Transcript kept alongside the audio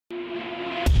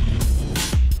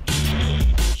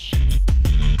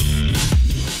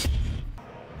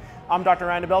I'm Dr.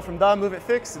 Ryan DeBell from The Move It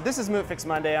Fix. This is Move It Fix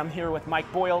Monday. I'm here with Mike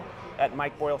Boyle at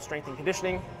Mike Boyle Strength and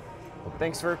Conditioning.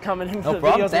 Thanks for coming into the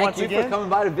videos Thank you for coming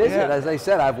by to visit. Yeah. As I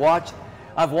said, I've watched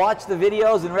the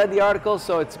videos and read the articles,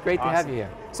 so it's great to have you here.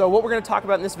 So what we're going to talk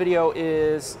about in this video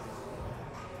is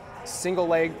single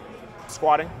leg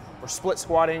squatting or split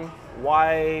squatting,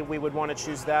 why we would want to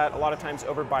choose that a lot of times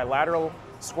over bilateral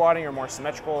squatting or more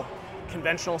symmetrical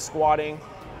conventional squatting,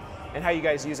 and how you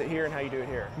guys use it here and how you do it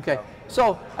here. Okay,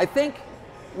 so I think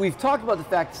we've talked about the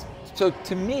fact, so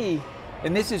to me,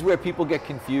 and this is where people get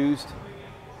confused,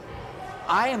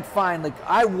 I am fine, like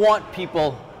I want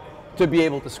people to be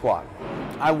able to squat.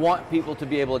 I want people to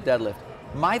be able to deadlift.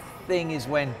 My thing is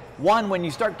when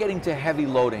you start getting to heavy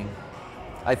loading,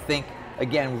 I think,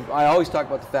 again, I always talk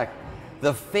about the fact,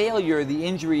 the failure, the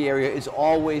injury area is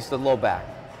always the low back.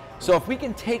 So if we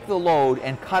can take the load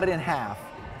and cut it in half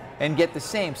and get the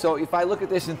same. So if I look at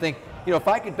this and think, you know, if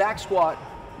I could back squat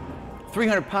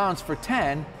 300 pounds for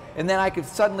 10, and then I could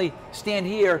suddenly stand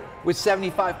here with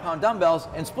 75-pound dumbbells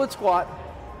and split squat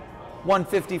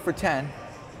 150 for 10,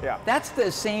 yeah, that's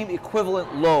the same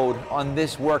equivalent load on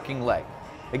this working leg.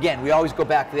 Again, we always go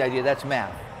back to the idea that's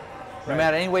math. No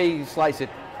matter any way you slice it,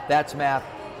 that's math.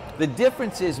 The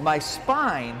difference is my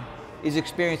spine is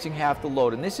experiencing half the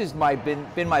load, and this has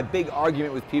been my big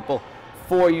argument with people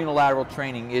for unilateral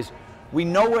training is we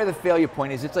know where the failure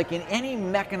point is. It's like in any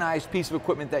mechanized piece of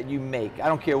equipment that you make, I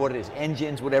don't care what it is,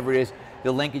 engines, whatever it is,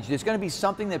 the linkage, there's going to be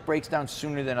something that breaks down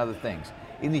sooner than other things.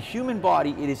 In the human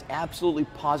body, it is absolutely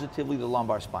positively the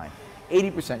lumbar spine.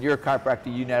 80%, you're a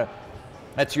chiropractor, you know,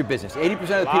 that's your business. 80% of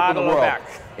the people in the world,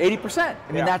 80%.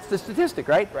 I mean, that's the statistic,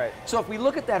 right? Right. So if we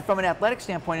look at that from an athletic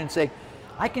standpoint and say,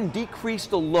 I can decrease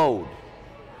the load,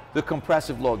 the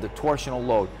compressive load, the torsional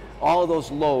load, all of those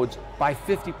loads by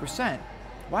 50%,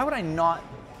 why would I not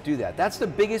do that? That's the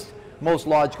biggest, most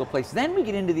logical place. Then we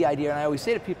get into the idea, and I always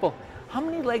say to people, how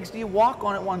many legs do you walk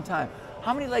on at one time?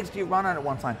 How many legs do you run on at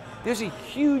one time? There's a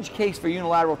huge case for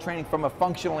unilateral training from a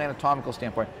functional anatomical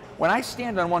standpoint. When I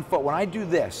stand on one foot, when I do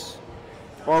this,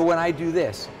 or when I do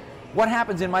this, what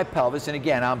happens in my pelvis, and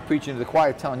again, I'm preaching to the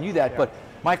choir telling you that, but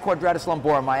my quadratus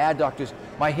lumborum, my adductors,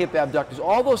 my hip abductors,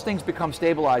 all those things become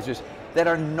stabilizers that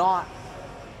are not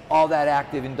all that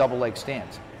active in double leg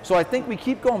stance. So I think we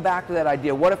keep going back to that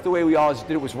idea, what if the way we always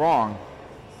did it was wrong?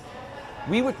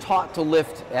 We were taught to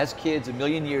lift as kids a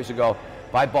million years ago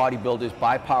by bodybuilders,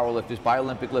 by powerlifters, by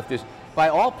Olympic lifters, by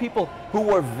all people who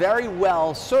were very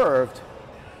well served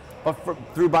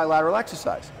through bilateral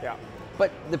exercise. Yeah.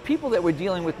 But the people that we're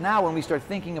dealing with now, when we start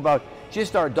thinking about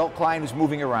just our adult client who's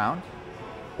moving around,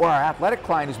 or our athletic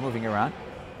client who's moving around,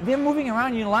 they're moving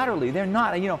around unilaterally. They're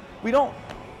not, you know, we don't,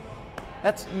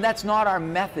 that's not our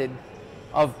method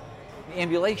of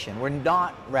ambulation. We're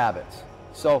not rabbits.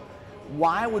 So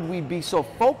why would we be so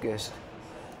focused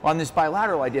on this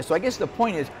bilateral idea? So I guess the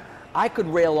point is, I could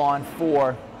rail on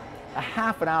for a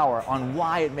half an hour on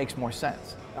why it makes more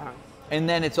sense. And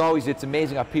then it's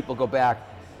amazing how people go back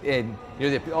and,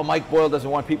 you know, oh, Mike Boyle doesn't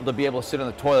want people to be able to sit on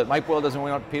the toilet. Mike Boyle doesn't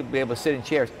want people to be able to sit in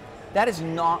chairs. That is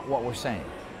not what we're saying.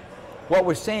 What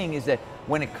we're saying is that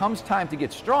when it comes time to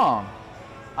get strong,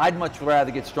 I'd much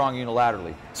rather get strong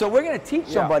unilaterally. So we're going to teach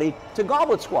somebody to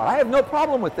goblet squat. I have no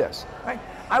problem with this. Right?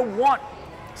 I want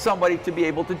somebody to be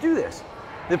able to do this.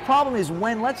 The problem is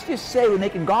when, let's just say, when they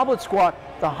can goblet squat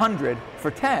the 100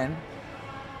 for 10,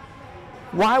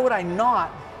 why would I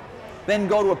not then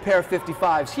go to a pair of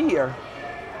 55s here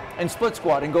and split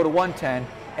squat and go to 110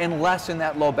 and lessen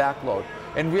that low back load?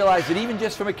 And realize that even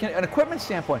just from an equipment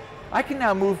standpoint, I can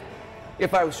now move,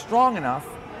 if I was strong enough,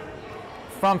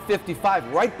 from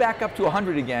 55 right back up to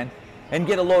 100 again and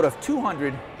get a load of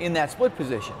 200 in that split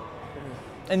position.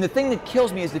 And the thing that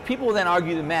kills me is that people will then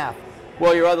argue the math.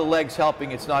 Well, your other leg's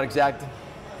helping, it's not exact.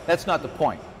 That's not the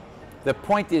point. The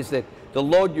point is that the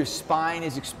load your spine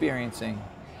is experiencing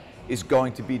is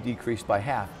going to be decreased by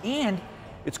half. And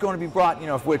it's going to be brought, you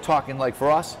know, if we're talking like for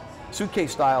us,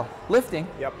 suitcase style lifting,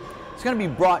 it's going to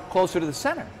be brought closer to the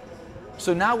center.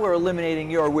 So now we're eliminating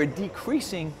we're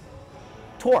decreasing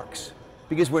torques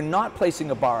because we're not placing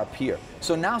a bar up here.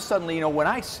 So now suddenly, you know, when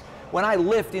I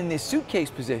lift in this suitcase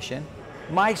position,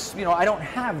 I don't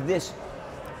have this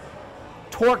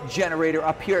torque generator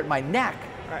up here at my neck.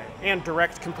 Right. And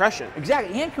direct compression.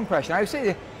 Exactly, and compression. I would say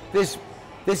that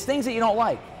there's things that you don't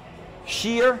like.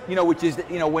 Shear, you know, which is,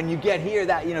 you know, when you get here,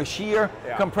 that, you know, shear,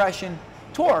 compression,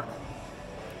 torque.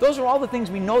 Those are all the things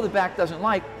we know the back doesn't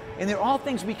like, and they're all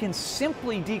things we can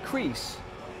simply decrease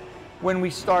when we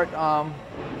start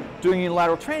doing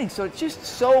unilateral training. So it's just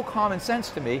so common sense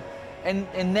to me.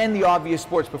 And then the obvious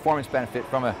sports performance benefit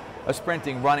from a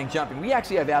sprinting, running, jumping. We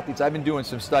actually have athletes, I've been doing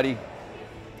some study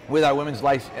with our women's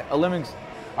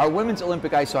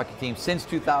Olympic ice hockey team since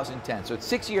 2010. So it's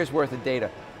 6 years worth of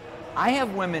data. I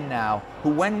have women now who,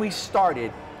 when we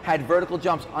started, had vertical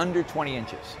jumps under 20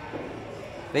 inches.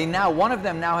 One of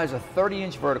them now has a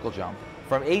 30-inch vertical jump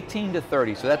from 18 to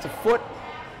 30, so that's a foot.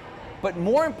 But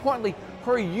more importantly,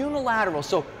 her unilateral,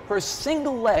 so her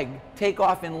single leg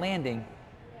takeoff and landing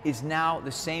is now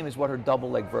the same as what her double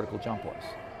leg vertical jump was.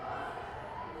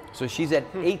 So she's at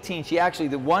 18. She actually,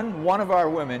 one of our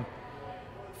women,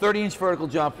 30-inch vertical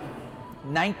jump,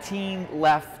 19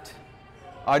 left,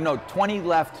 20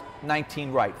 left,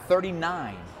 19 right,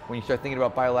 39 when you start thinking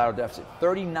about bilateral deficit,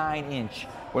 39-inch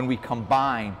when we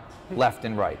combine left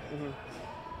and right.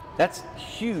 That's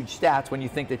huge stats when you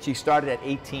think that she started at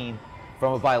 18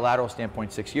 from a bilateral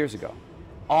standpoint 6 years ago.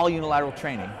 All unilateral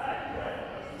training,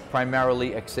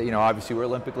 primarily, obviously we're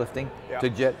Olympic lifting to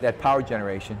that power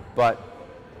generation, but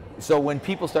so when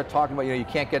people start talking about, you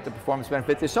can't get the performance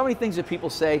benefit, there's so many things that people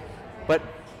say, but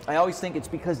I always think it's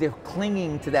because they're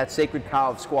clinging to that sacred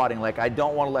cow of squatting, like, I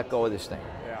don't want to let go of this thing.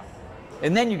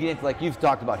 And then you get into, like you've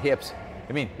talked about, hips.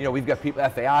 I mean, we've got people,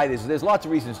 FAI, there's lots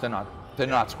of reasons to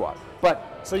not squat.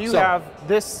 But so you have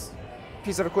this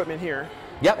piece of equipment here.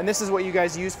 Yep. And this is what you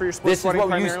guys use for your split squatting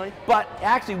primarily? But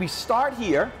actually, we start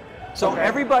here, so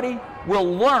everybody will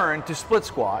learn to split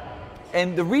squat.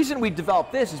 And the reason we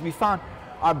developed this is we found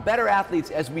our better athletes,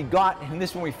 as we got, and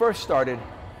this when we first started,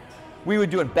 we were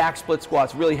doing back split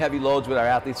squats, really heavy loads with our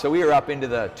athletes, so we were up into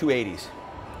the 280s.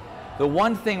 The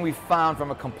one thing we found from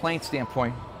a complaint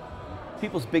standpoint,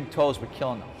 people's big toes were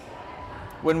killing them.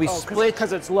 When we split,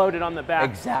 because it's loaded on the back.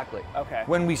 Exactly. Okay.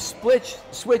 When we switch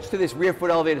to this rear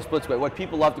foot elevated split squat, what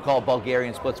people love to call a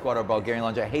Bulgarian split squat or Bulgarian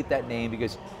lunge. I hate that name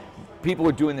because people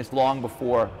were doing this long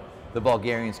before the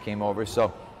Bulgarians came over.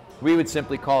 So we would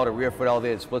simply call it a rear foot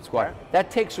elevated split squat. Okay. That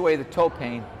takes away the toe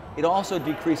pain. It also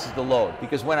decreases the load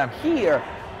because when I'm here,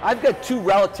 I've got two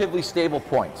relatively stable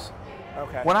points.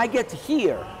 Okay. When I get to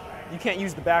here, you can't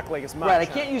use the back leg as much. Right, I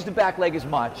can't use the back leg as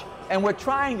much. And we're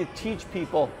trying to teach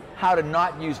people how to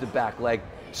not use the back leg.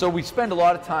 So we spend a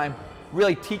lot of time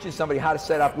really teaching somebody how to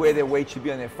set up where their weight should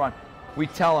be on their front. We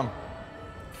tell them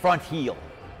front heel,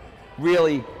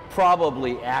 really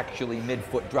probably actually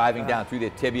mid-foot driving down through their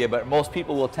tibia, but most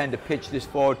people will tend to pitch this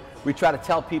forward. We try to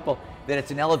tell people that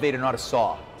it's an elevator, not a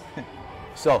saw.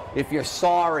 So if you're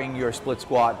sawing your split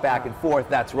squat back and forth,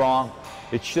 that's wrong.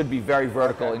 It should be very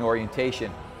vertical in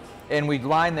orientation. And we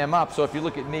line them up, so if you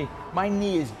look at me, my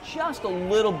knee is just a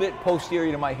little bit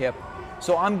posterior to my hip,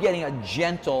 so I'm getting a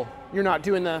gentle... You're not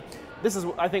doing this is,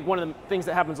 I think, one of the things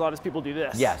that happens a lot is people do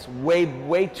this. Yes,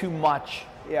 way too much,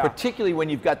 particularly when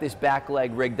you've got this back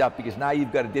leg rigged up, because now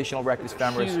you've got additional rectus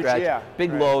femoris stretch,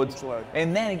 big loads.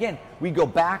 And then again, we go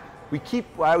back, I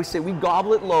always say, we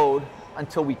goblet load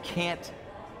until we can't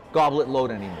goblet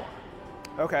load anymore.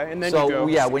 Okay, and then so, you go.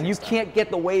 Yeah, when you can't get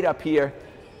the weight up here,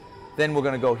 then we're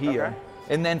going to go here. Okay.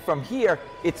 And then from here,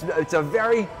 it's a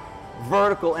very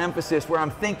vertical emphasis where I'm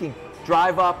thinking,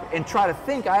 drive up and try to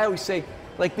think. I always say,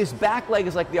 like, this back leg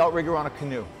is like the outrigger on a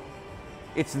canoe.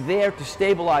 It's there to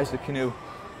stabilize the canoe.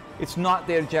 It's not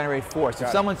there to generate force. If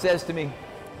someone says to me,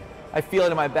 I feel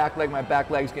it in my back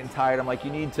leg's getting tired, I'm like,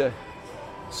 you need to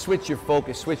switch your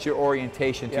focus, switch your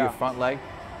orientation to your front leg.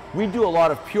 We do a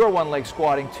lot of pure one leg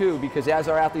squatting too, because as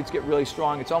our athletes get really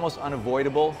strong, it's almost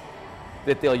unavoidable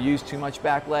that they'll use too much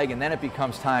back leg, and then it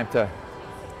becomes time to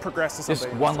progress to something.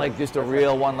 Just one leg, just a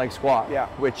real one leg squat,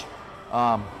 which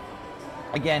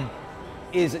again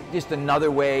is just another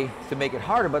way to make it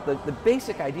harder. But the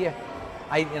basic idea,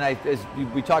 as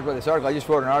we talked about this article, I just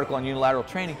wrote an article on unilateral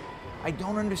training. I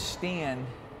don't understand,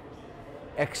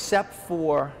 except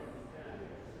for,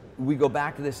 we go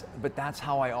back to this, but that's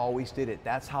how I always did it.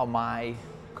 That's how my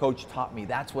coach taught me.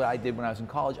 That's what I did when I was in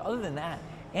college. Other than that,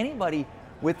 anybody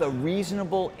with a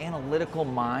reasonable analytical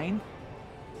mind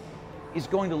is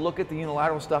going to look at the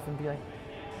unilateral stuff and be like,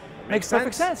 makes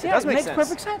perfect sense. Yeah, it makes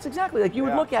perfect sense, exactly. Like you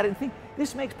would look at it and think,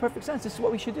 this makes perfect sense. This is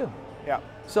what we should do. Yeah.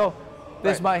 So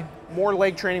there's my... More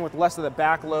leg training with less of the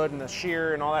back load and the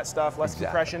shear and all that stuff, less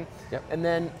compression. Yep. And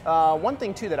then one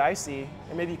thing too that I see,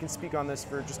 and maybe you can speak on this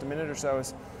for just a minute or so,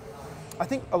 is I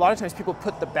think a lot of times people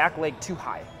put the back leg too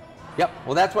high. Yep,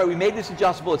 well that's why we made this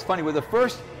adjustable. It's funny, with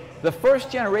the first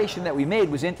generation that we made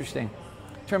was interesting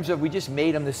in terms of we just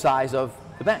made them the size of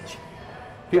the bench.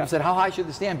 People said, how high should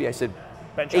the stand be? I said,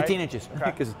 bench 18 height? inches,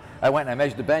 because I went and I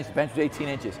measured the bench was 18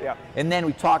 inches. Yeah. And then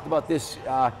we talked about this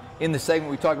in the segment,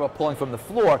 we talked about pulling from the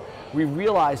floor. We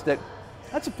realized that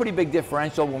that's a pretty big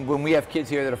differential when we have kids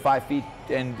here that are 5 feet,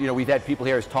 and we've had people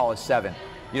here as tall as 7.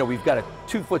 We've got a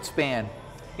 2-foot span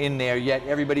in there, yet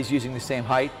everybody's using the same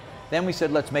height. Then we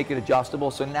said, let's make it adjustable.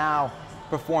 So now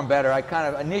perform better.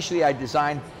 Initially I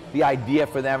designed the idea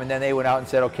for them, and then they went out and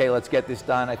said, okay, let's get this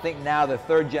done. I think now the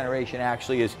third generation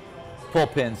actually is pull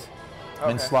pins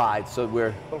and slides. So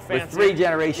we're 3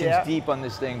 generations deep on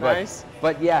this thing.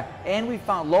 But yeah, and we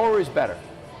found lower is better.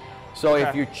 So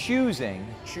if you're choosing,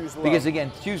 choose low. Because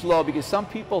again, choose low, because some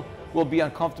people will be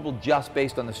uncomfortable just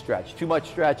based on the stretch. Too much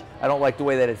stretch, I don't like the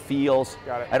way that it feels.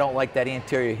 Got it. I don't like that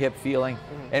anterior hip feeling.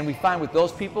 And we find with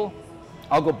those people,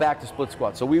 I'll go back to split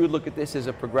squat. So we would look at this as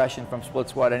a progression from split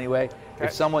squat anyway.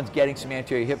 If someone's getting some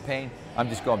anterior hip pain, I'm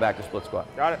just going back to split squat.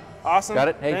 Got it. Awesome. Got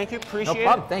it? Hey, thank you. Appreciate it. No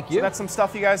problem. Thank you. So that's some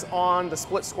stuff, you guys, on the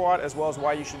split squat, as well as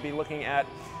why you should be looking at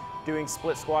doing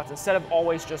split squats instead of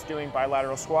always just doing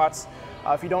bilateral squats.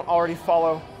 If you don't already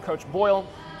follow Coach Boyle,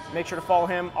 make sure to follow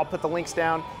him. I'll put the links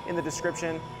down in the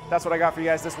description. That's what I got for you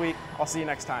guys this week. I'll see you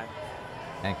next time.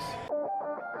 Thanks.